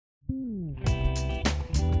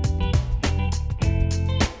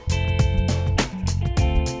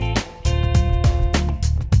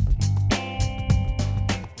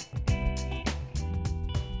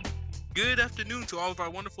to all of our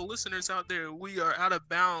wonderful listeners out there. We are Out of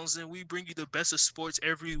Bounds, and we bring you the best of sports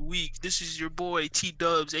every week. This is your boy T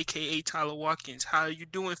Dubs, aka Tyler Watkins. How you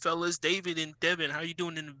doing, fellas? David and Devin, how you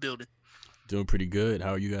doing in the building? Doing pretty good. How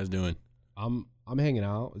are you guys doing? I'm hanging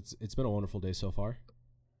out. It's been a wonderful day so far.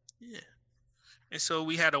 Yeah. And so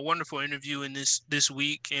we had a wonderful interview in this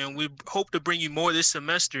week, and we hope to bring you more this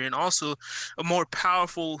semester, and also a more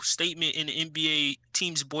powerful statement in the NBA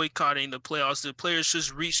teams boycotting the playoffs. The players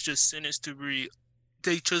just reached an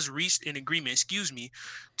agreement,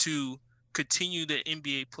 to continue the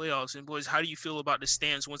NBA playoffs. And boys, how do you feel about the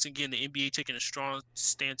stance? Once again, the NBA taking a strong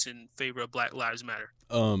stance in favor of Black Lives Matter.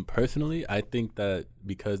 Personally, I think that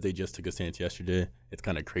because they just took a stance yesterday, it's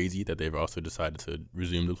kind of crazy that they've also decided to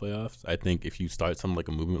resume the playoffs. I think if you start something like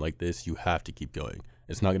a movement like this, you have to keep going.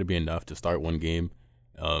 It's not going to be enough to start one game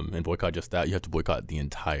and boycott just that. You have to boycott the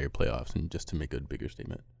entire playoffs and just to make a bigger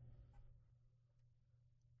statement.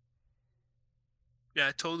 Yeah,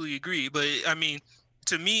 I totally agree. But I mean,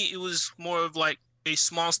 to me, it was more of like a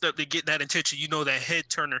small step to get that attention. You know, that head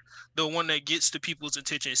turner, the one that gets the people's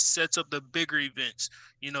attention, sets up the bigger events.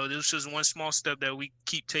 You know, there's just one small step that we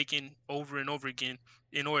keep taking over and over again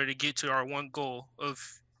in order to get to our one goal of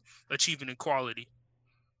achieving equality.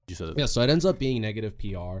 Yeah, so it ends up being negative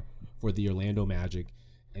PR for the Orlando Magic,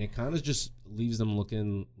 and it kind of just leaves them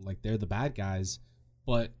looking like they're the bad guys.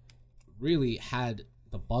 But really, had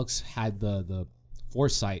the Bucks had the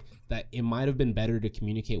foresight that it might have been better to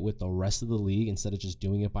communicate with the rest of the league instead of just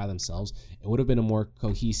doing it by themselves, it would have been a more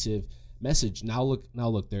cohesive message. Now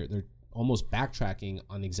look, they're almost backtracking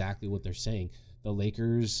on exactly what they're saying. The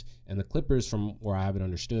Lakers and the Clippers, from where I have it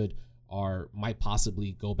understood, might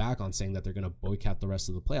possibly go back on saying that they're going to boycott the rest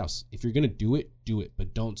of the playoffs. If you're going to do it,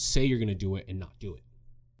 but don't say you're going to do it and not do it.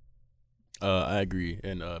 I agree.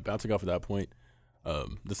 And bouncing off of that point,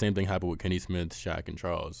 the same thing happened with Kenny Smith, Shaq, and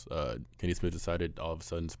Charles. Kenny Smith decided all of a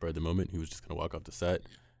sudden, spur of the moment, he was just going to walk off the set.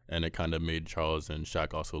 And it kind of made Charles and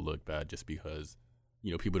Shaq also look bad just because,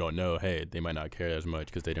 you know, people don't know, hey, they might not care as much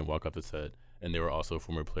because they didn't walk off the set. And they were also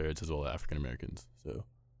former players as well as African-Americans.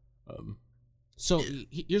 So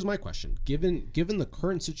here's my question. Given the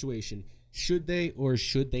current situation, should they or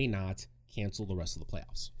should they not cancel the rest of the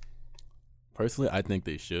playoffs? Personally, I think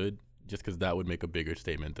they should. Just because that would make a bigger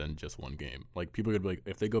statement than just one game. Like, people are going to be like,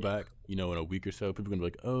 if they go back, you know, in a week or so, people are going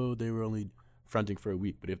to be like, oh, they were only fronting for a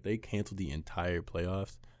week. But if they cancel the entire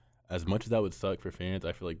playoffs, as much as that would suck for fans,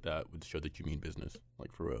 I feel like that would show that you mean business,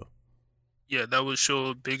 like, for real. Yeah, that would show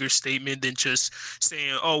a bigger statement than just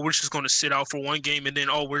saying, oh, we're just going to sit out for one game and then,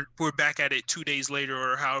 oh, we're back at it 2 days later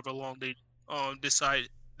or however long they decide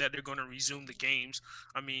that they're going to resume the games.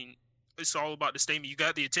 I mean, it's all about the statement. You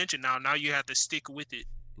got the attention now. Now you have to stick with it.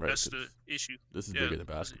 Right, that's the issue. This is bigger than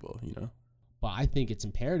basketball, you know? But I think it's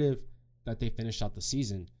imperative that they finish out the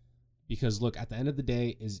season because, look, at the end of the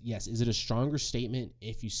day, is it a stronger statement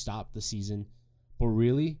if you stop the season? But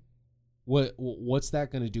really, what's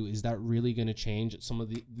that going to do? Is that really going to change some of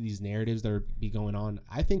these narratives that are be going on?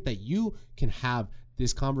 I think that you can have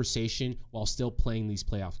this conversation while still playing these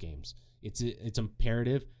playoff games. It's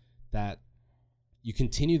imperative that you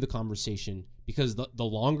continue the conversation because the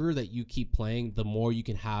longer that you keep playing, the more you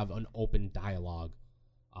can have an open dialogue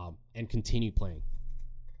and continue playing.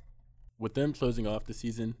 With them closing off the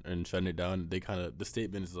season and shutting it down, the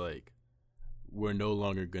statement is like, we're no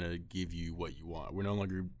longer going to give you what you want. We're no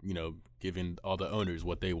longer, you know, giving all the owners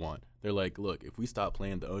what they want. They're like, look, if we stop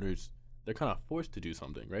playing, the owners, they're kind of forced to do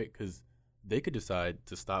something, right? Because they could decide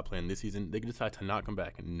to stop playing this season. They could decide to not come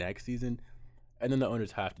back next season. And then the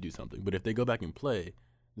owners have to do something. But if they go back and play,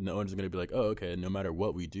 then the owners are going to be like, oh, okay, no matter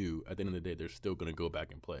what we do, at the end of the day, they're still going to go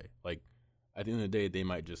back and play. Like, at the end of the day, they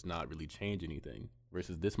might just not really change anything.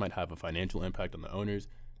 Versus this might have a financial impact on the owners.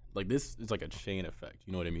 Like, this is like a chain effect.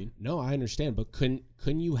 You know what I mean? No, I understand. But couldn't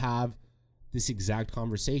you have this exact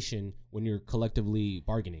conversation when you're collectively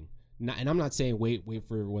bargaining? And I'm not saying wait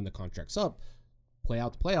for when the contract's up, play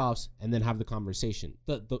out the playoffs, and then have the conversation.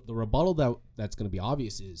 The rebuttal that's going to be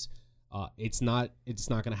obvious is, it's not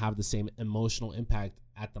going to have the same emotional impact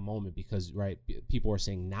at the moment because, right, people are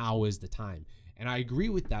saying now is the time. And I agree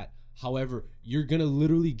with that. However, you're going to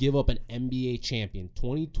literally give up an NBA champion.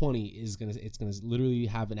 2020 it's going to literally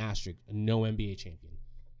have an asterisk, no NBA champion.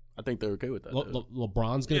 I think they're okay with that.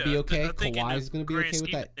 LeBron's going to be okay. Kawhi's going to be okay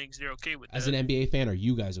with that. Things, they're okay with As that. an NBA fan, are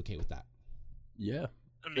you guys okay with that? Yeah.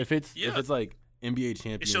 I mean, if it's like NBA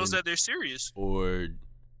champion, it shows that they're serious. Or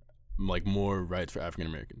like more rights for African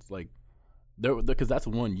Americans, like because that's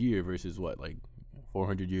 1 year versus what, like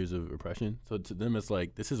 400 years of oppression. So to them, it's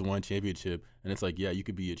like, this is one championship, and it's like, yeah, you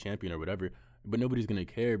could be a champion or whatever, but nobody's gonna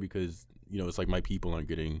care because, you know, it's like my people aren't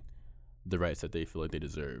getting the rights that they feel like they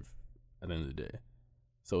deserve. at the end of the day.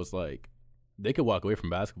 So it's like they could walk away from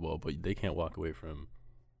basketball, but they can't walk away from,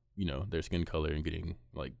 their skin color and getting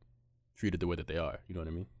like treated the way that they are. You know what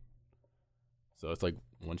I mean? So it's like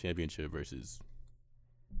one championship versus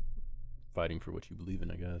fighting for what you believe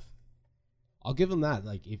in, I guess. I'll give them that.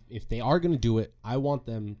 Like, if they are going to do it, I want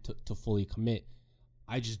them to fully commit.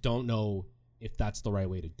 I just don't know if that's the right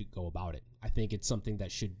way to go about it. I think it's something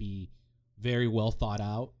that should be very well thought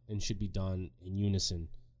out and should be done in unison.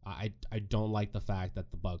 I don't like the fact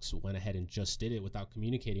that the Bucks went ahead and just did it without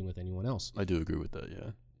communicating with anyone else. I do agree with that,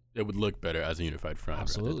 yeah. It would look better as a unified front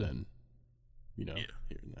Absolutely. rather than,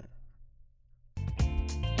 here and there.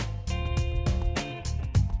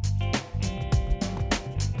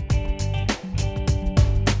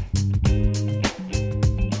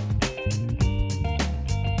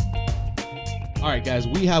 All right, guys,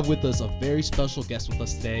 we have with us a very special guest with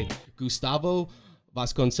us today, Gustavo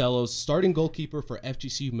Vasconcelos, starting goalkeeper for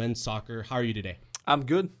FGCU men's soccer. How are you today? I'm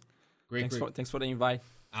good. Great. Thanks for the invite.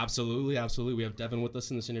 Absolutely. We have Devin with us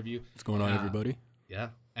in this interview. What's going on, everybody? Yeah.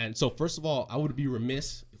 And so, first of all, I would be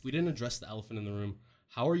remiss if we didn't address the elephant in the room.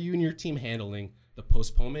 How are you and your team handling the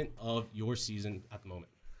postponement of your season at the moment?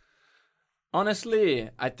 Honestly,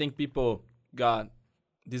 I think people got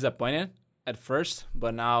disappointed at first,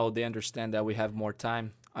 but now they understand that we have more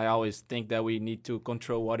time. I always think that we need to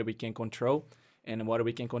control what we can control, and what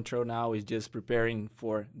we can control now is just preparing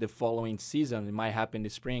for the following season. It might happen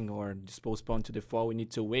this spring or just postponed to the fall. We need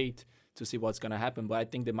to wait to see what's going to happen, but I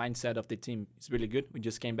think the mindset of the team is really good. We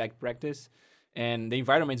just came back to practice, and the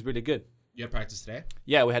environment is really good. You had practice today?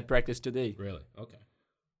 Yeah, we had practice today. Really? Okay.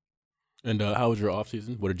 And how was your off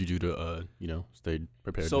season? What did you do to, stay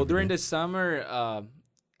prepared? So during the summer,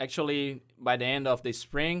 actually, by the end of the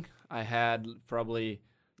spring, I had probably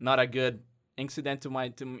not a good incident to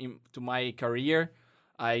my career.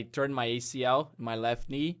 I turned my ACL, my left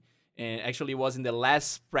knee, and actually was in the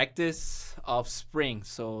last practice of spring.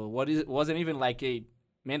 So it wasn't even like a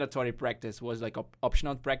mandatory practice. It was like an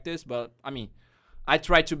optional practice. But, I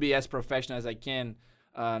try to be as professional as I can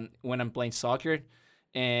when I'm playing soccer.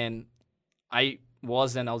 And I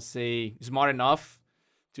wasn't, I would say, smart enough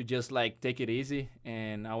to just take it easy,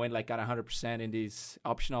 and I went at 100% in this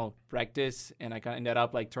optional practice, and I kind of ended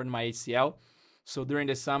up turning my ACL. So during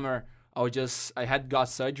the summer, I had got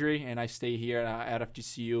surgery, and I stayed here at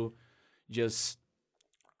FGCU, just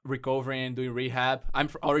recovering, doing rehab. I'm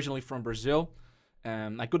originally from Brazil,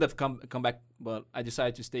 and I could have come back, but I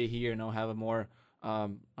decided to stay here and have a more, I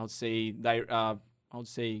would say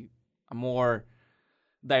a more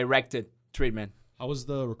directed treatment. How was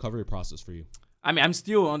the recovery process for you? I'm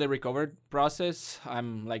still on the recovery process.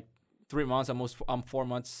 I'm 3 months, I'm 4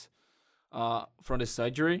 months from the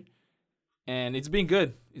surgery, and it's been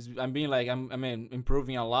good. I'm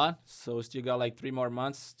improving a lot. So still got 3 more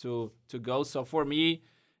months to go. So for me,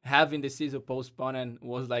 having the season postponed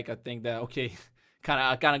was I think that okay,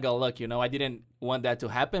 I kind of got lucky. I didn't want that to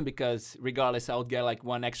happen because regardless, I would get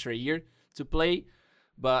 1 extra year to play.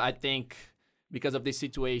 But I think because of this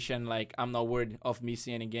situation, I'm not worried of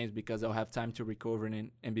missing any games because I'll have time to recover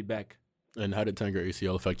and be back. And how did tearing your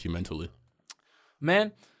ACL affect you mentally?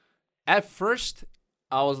 Man, at first,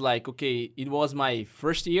 I was okay, it was my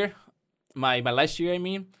first year, my last year,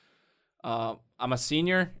 I'm a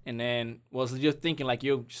senior, and then was just thinking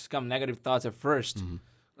you just come negative thoughts at first,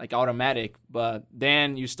 automatic. But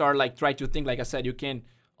then you start try to think, like I said, you can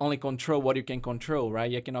only control what you can control, right?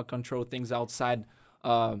 You cannot control things outside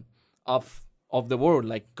of the world,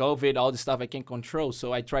 like COVID, all the stuff I can't control.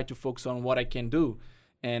 So I try to focus on what I can do.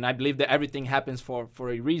 And I believe that everything happens for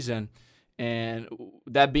a reason. And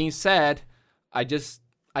that being said, I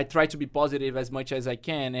try to be positive as much as I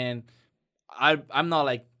can. And I'm not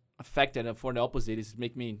affected. For the opposite, it's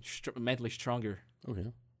make me mentally stronger.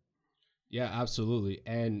 Okay. Yeah, absolutely.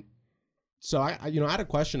 And so I had a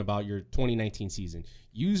question about your 2019 season.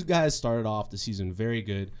 You guys started off the season very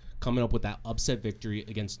good, coming up with that upset victory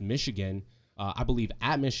against Michigan. I believe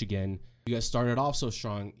at Michigan, you guys started off so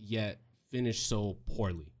strong, yet finished so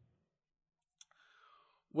poorly.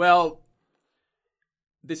 Well,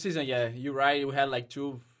 this season, yeah, you're right. We had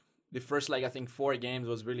the first I think 4 games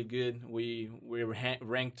was really good. We were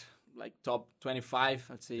ranked top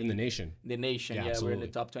 25, I'd say. In the nation. The nation, yeah, absolutely. we're in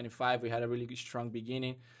the top 25. We had a really good, strong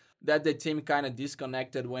beginning. That the team kind of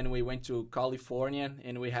disconnected when we went to California,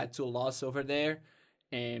 and we had 2 losses over there.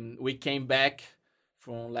 And we came back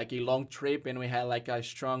from a long trip, and we had a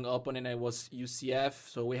strong opponent. It was UCF.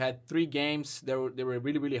 So we had 3 games. They were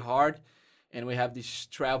really, really hard. And we have this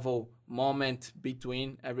travel moment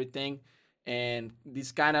between everything. And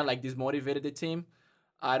this kind of dismotivated the team.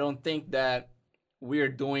 I don't think that there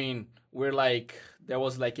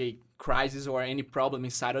was a crisis or any problem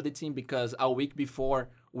inside of the team, because a week before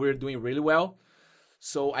we were doing really well.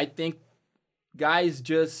 So I think guys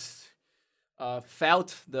just felt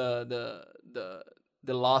the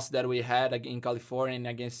loss that we had in California and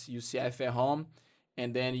against UCF at home,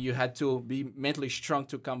 and then you had to be mentally strong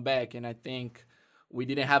to come back. And I think we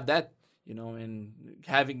didn't have that, and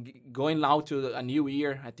going now to a new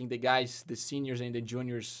year. I think the guys, the seniors and the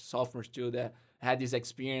juniors, sophomores too, that had this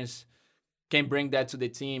experience, can bring that to the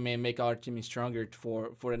team and make our team stronger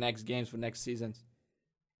for the next games, for next seasons.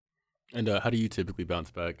 And how do you typically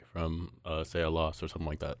bounce back from, say, a loss or something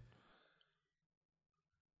like that?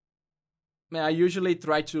 Man, I usually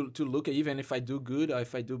try to look at, even if I do good or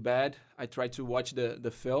if I do bad, I try to watch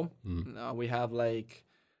the film. We have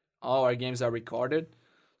all our games are recorded.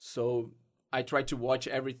 So I try to watch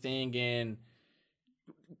everything and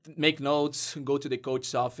make notes, go to the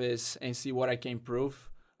coach's office and see what I can improve.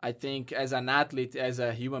 I think as an athlete, as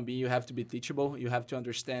a human being, you have to be teachable. You have to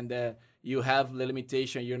understand that you have the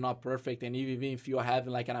limitation. You're not perfect. And even if you're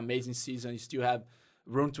having an amazing season, you still have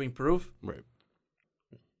room to improve. Right.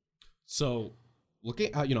 So,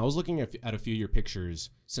 I was looking at a few of your pictures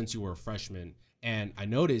since you were a freshman, and I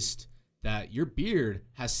noticed that your beard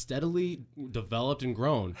has steadily developed and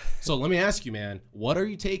grown. So let me ask you, man, what are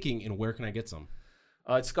you taking, and where can I get some?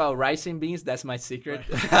 It's called rice and beans. That's my secret.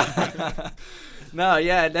 Right. No,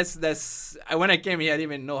 yeah, that's. When I came here, I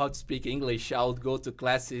didn't even know how to speak English. I would go to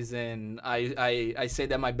classes, and I said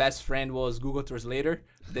that my best friend was Google Translator,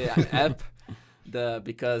 the app.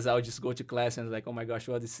 Because I would just go to class and like, oh my gosh,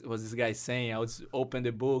 what was this guy saying? I would open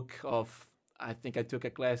the book of, I think I took a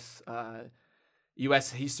class,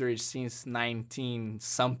 U.S. history since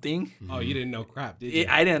 19-something. Oh, you didn't know crap, did you?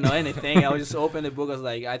 I didn't know anything. I would just open the book. I was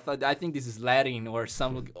like, I think this is Latin or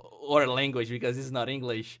some other language, because this is not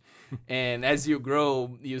English. And as you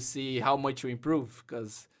grow, you see how much you improve.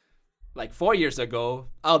 Because 4 years ago,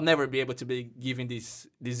 I'll never be able to be giving this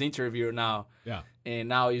interview now. Yeah. And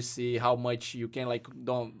now you see how much you can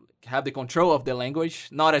don't have the control of the language.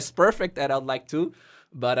 Not as perfect as I'd like to,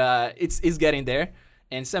 but it's getting there.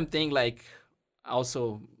 And something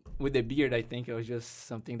also with the beard, I think it was just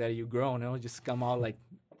something that you grow, just come out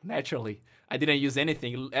naturally. I didn't use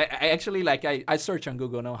anything. I actually I search on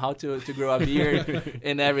Google now how to grow a beard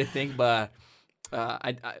and everything, but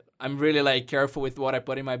I'm really careful with what I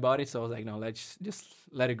put in my body. So I was like, no, let's just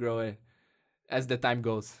let it grow as the time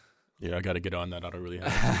goes. Yeah, I got to get on that. I don't really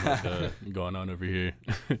have too much going on over here.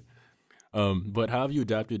 But how have you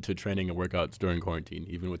adapted to training and workouts during quarantine,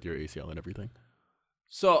 even with your ACL and everything?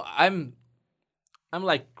 So I'm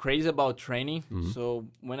crazy about training. Mm-hmm. So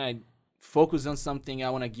when I focus on something, I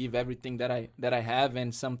want to give everything that I have.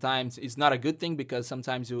 And sometimes it's not a good thing, because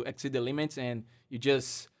sometimes you exceed the limits and you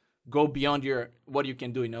just go beyond what you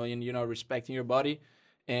can do, and respecting your body.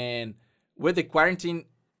 And with the quarantine,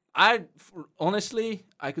 honestly,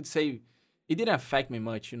 I could say it didn't affect me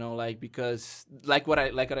much, because what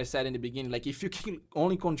I said in the beginning, if you can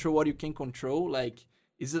only control what you can control,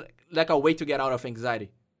 it's a way to get out of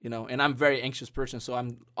anxiety, and I'm a very anxious person. So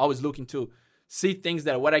I'm always looking to see things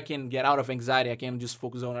that what I can get out of anxiety, I can just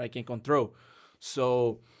focus on what I can control.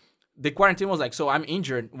 So the quarantine was so I'm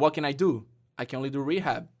injured. What can I do? I can only do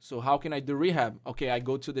rehab. So how can I do rehab? Okay, I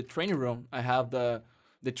go to the training room. I have the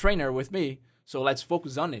trainer with me. So let's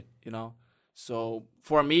focus on it, So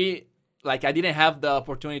for me, I didn't have the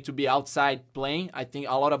opportunity to be outside playing. I think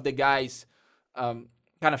a lot of the guys kind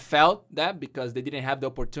of felt that, because they didn't have the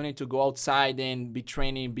opportunity to go outside and be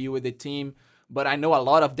training, be with the team. But I know a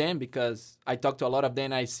lot of them, because I talk to a lot of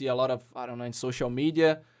them. I see a lot of, in social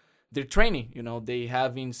media, they're training, they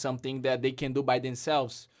having something that they can do by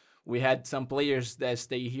themselves. We had some players that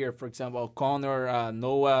stay here, for example, Connor,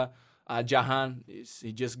 Noah, Jahan,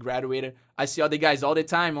 he just graduated. I see all the guys all the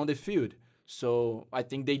time on the field. So I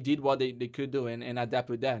think they did what they could do and adapt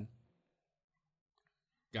with that.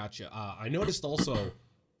 Gotcha. I noticed also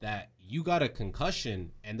that you got a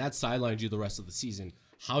concussion, and that sidelined you the rest of the season.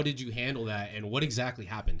 How did you handle that, and what exactly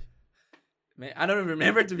happened? Man, I don't even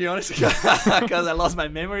remember, to be honest, because I lost my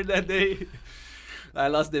memory that day. I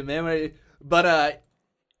lost the memory. But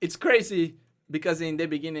it's crazy, because in the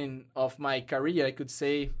beginning of my career, I could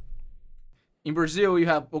say, in Brazil,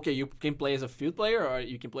 you can play as a field player or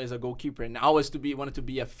you can play as a goalkeeper. And I always wanted to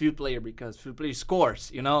be a field player, because field player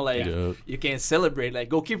scores, you can celebrate.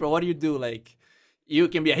 Goalkeeper, what do you do? You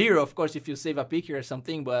can be a hero, of course, if you save a picture or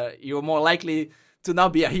something, but you're more likely to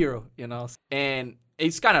not be a hero, And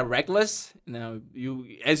it's kind of reckless,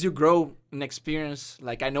 as you grow in experience.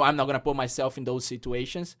 I know I'm not gonna put myself in those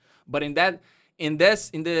situations, but in the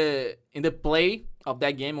play of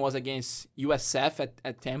that game, was against USF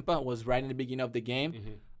at Tampa. Was right in the beginning of the game.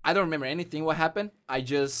 Mm-hmm. I don't remember anything what happened. I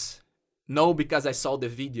just know because I saw the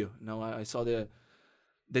video. I saw the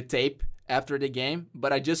tape after the game.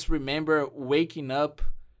 But I just remember waking up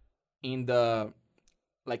in the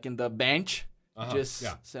bench, just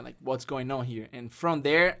saying like, what's going on here? And from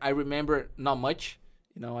there, I remember not much.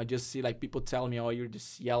 I just see like people telling me, oh, you're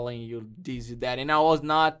just yelling, you're this, that. And I was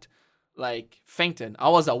not like fainted. I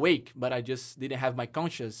was awake, but I just didn't have my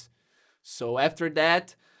conscience. So after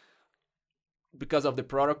that, because of the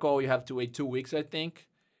protocol, you have to wait 2 weeks, I think.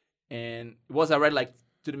 And it was already like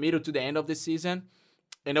to the middle to the end of the season.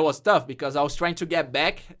 And it was tough because I was trying to get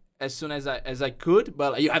back as soon as I could,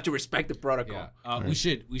 but you have to respect the protocol. Yeah. We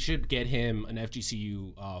should get him an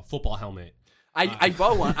FGCU football helmet. I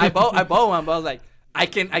bought one. I bought one, but I was like, I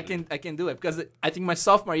can do it because I think my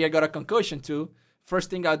sophomore year I got a concussion too. First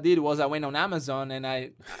thing I did was I went on Amazon and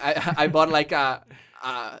I bought like a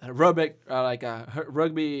rugby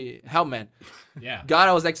helmet. Yeah. God,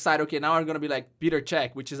 I was excited. Okay, now I'm gonna be like Peter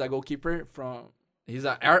Cech, which is a goalkeeper from. He's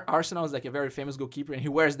Arsenal is like a very famous goalkeeper, and he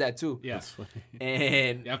wears that too. Yeah.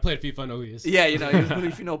 And I've played FIFA. I know he is. Yeah,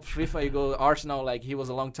 if you know FIFA, you go Arsenal. Like he was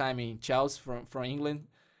a long time in Chelsea from England,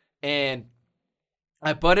 and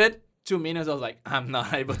I put it 2 minutes. I was like, I'm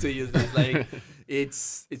not able to use this. Like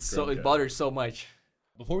it's so it bothers so much.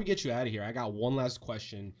 Before we get you out of here, I got one last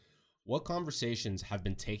question. What conversations have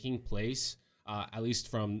been taking place, at least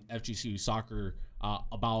from FGCU soccer,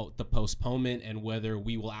 about the postponement and whether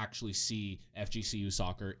we will actually see FGCU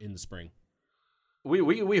soccer in the spring?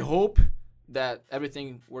 We hope that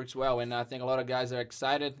everything works well, and I think a lot of guys are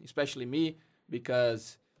excited, especially me,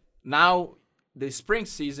 because now the spring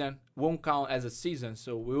season won't count as a season.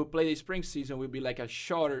 So we will play the spring season. Will be like a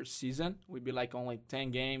shorter season. We'll be like only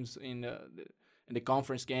 10 games in the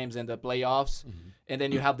conference games and the playoffs, and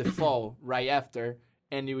then you have the fall right after,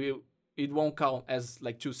 and it won't count as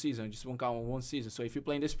like 2 seasons. It just won't count on 1 season. So if you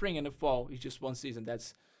play in the spring and the fall, it's just 1 season.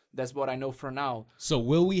 That's what I know for now. So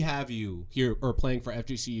will we have you here or playing for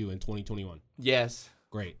FGCU in 2021? Yes.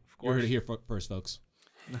 Great. You're here to hear first, folks.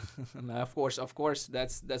 No, of course.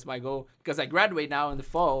 That's my goal. Because I graduate now in the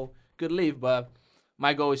fall, could leave, but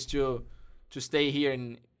my goal is to stay here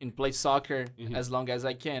and play soccer as long as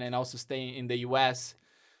I can, and also stay in the U.S.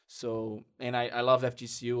 So, and I love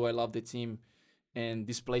FGCU. I love the team and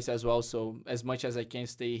this place as well. So as much as I can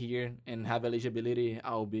stay here and have eligibility,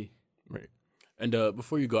 I'll be. Right. And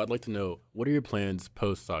before you go, I'd like to know, what are your plans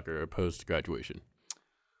post-soccer or post-graduation?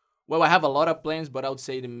 Well, I have a lot of plans, but I would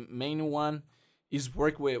say the main one is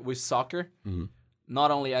work with soccer,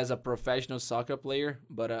 not only as a professional soccer player,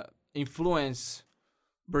 but influence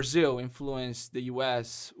Brazil, influence the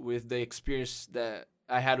U.S. with the experience that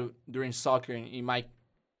I had during soccer in my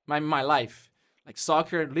life. Like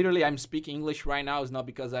soccer, literally, I'm speaking English right now. It's not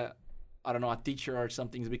because I don't know, a teacher or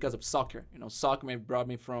something. It's because of soccer. Soccer brought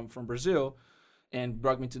me from Brazil and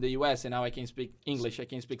brought me to the U.S. And now I can speak English. I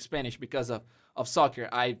can speak Spanish because of soccer.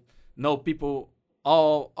 I know people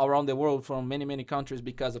all around the world from many, many countries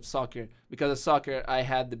because of soccer. Because of soccer, I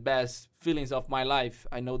had the best feelings of my life.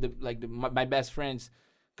 I know my best friends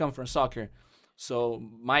come from soccer. So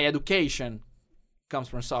my education comes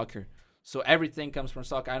from soccer. So everything comes from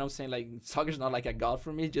soccer. I don't say like soccer is not like a God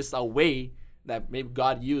for me, just a way that maybe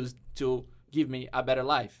God used to give me a better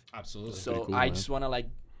life. Absolutely. So cool, I just want to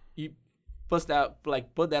put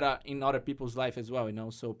that out in other people's life as well,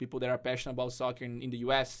 So people that are passionate about soccer in the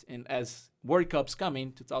US, and as World Cup's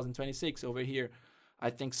coming 2026 over here,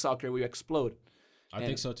 I think soccer will explode. I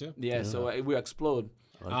think so too. Yeah, so it will explode.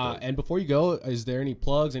 And before you go, is there any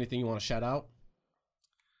plugs, anything you want to shout out?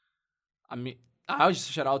 I mean, I'll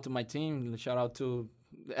just shout out to my team. Shout out to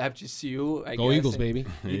FGCU. Go Eagles, baby.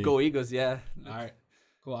 Go Eagles, yeah. All right.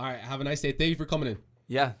 Cool. All right. Have a nice day. Thank you for coming in.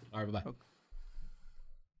 Yeah. All right. Bye-bye. Okay.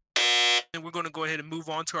 And we're going to go ahead and move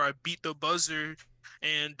on to our Beat the Buzzer.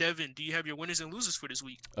 And Devin, do you have your winners and losers for this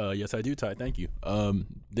week? Yes, I do, Ty. Thank you.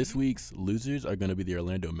 This week's losers are going to be the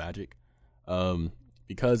Orlando Magic.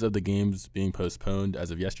 Because of the games being postponed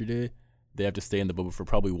as of yesterday, they have to stay in the bubble for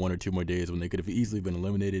probably 1 or 2 more days when they could have easily been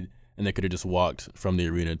eliminated, and they could have just walked from the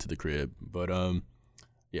arena to the crib. But,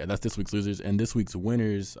 yeah, that's this week's losers. And this week's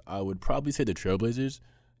winners, I would probably say the Trailblazers,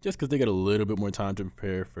 just because they got a little bit more time to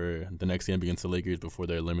prepare for the next game against the Lakers before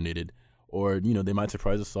they're eliminated. Or, they might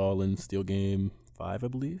surprise us all and steal game 5, I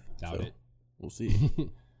believe. Doubt it. We'll see.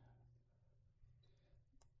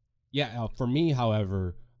 Yeah, for me,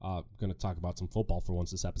 however, I'm going to talk about some football for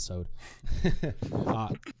once this episode.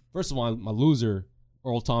 First of all, my loser,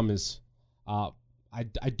 Earl Thomas. I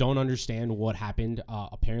don't understand what happened.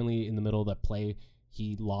 Apparently, in the middle of that play,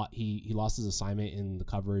 he lost his assignment in the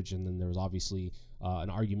coverage, and then there was obviously an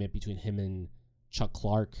argument between him and Chuck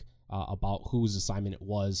Clark. about whose assignment it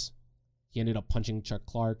was. He ended up punching Chuck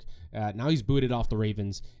Clark. Now he's booted off the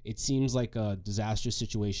Ravens. It seems like a disastrous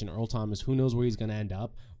situation. Earl Thomas, who knows where he's going to end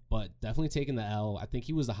up, but definitely taking the L. I think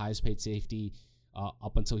he was the highest paid safety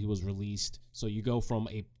up until he was released. So you go from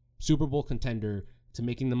a Super Bowl contender to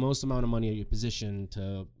making the most amount of money at your position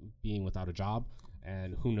to being without a job.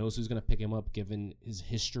 And who knows who's going to pick him up given his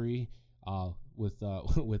history with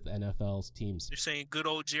NFL's teams. They're saying good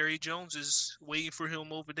old Jerry Jones is waiting for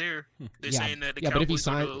him over there. They're Yeah, saying that the yeah, but if he Cowboys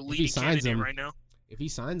are the leading candidate right now. If he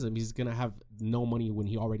signs him, he's gonna have no money when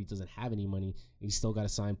he already doesn't have any money. He's still got to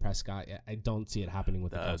sign Prescott. I don't see it happening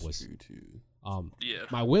with the Cowboys. That's true too. Yeah.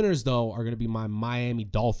 My winners though are gonna be my Miami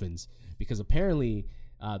Dolphins because apparently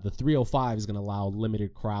the 305 is gonna allow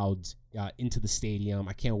limited crowds into the stadium.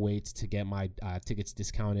 I can't wait to get my tickets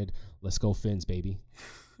discounted. Let's go Fins, baby.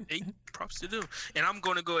 Hey, props to them. And I'm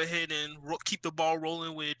going to go ahead and keep the ball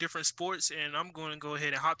rolling with different sports, and I'm going to go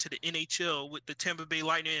ahead and hop to the NHL with the Tampa Bay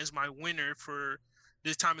Lightning as my winner for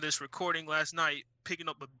this time of this recording last night, picking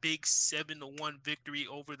up a big 7-1 victory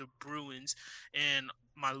over the Bruins. And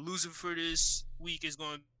my loser for this week is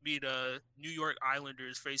going to be the New York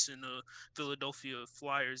Islanders facing the Philadelphia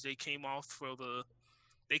Flyers. They came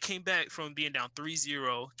back from being down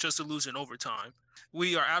 3-0 just to lose in overtime.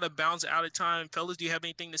 We are out of bounds, out of time. Fellas, do you have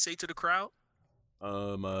anything to say to the crowd? I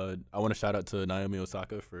want to shout out to Naomi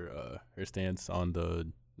Osaka for her stance on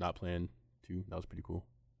the not playing too. That was pretty cool.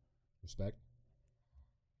 Respect.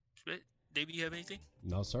 Davey, you have anything?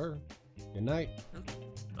 No, sir. Good night.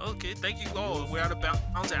 Okay, thank you all. We're out of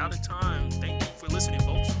bounds, out of time. Thank you for listening,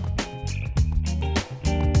 folks.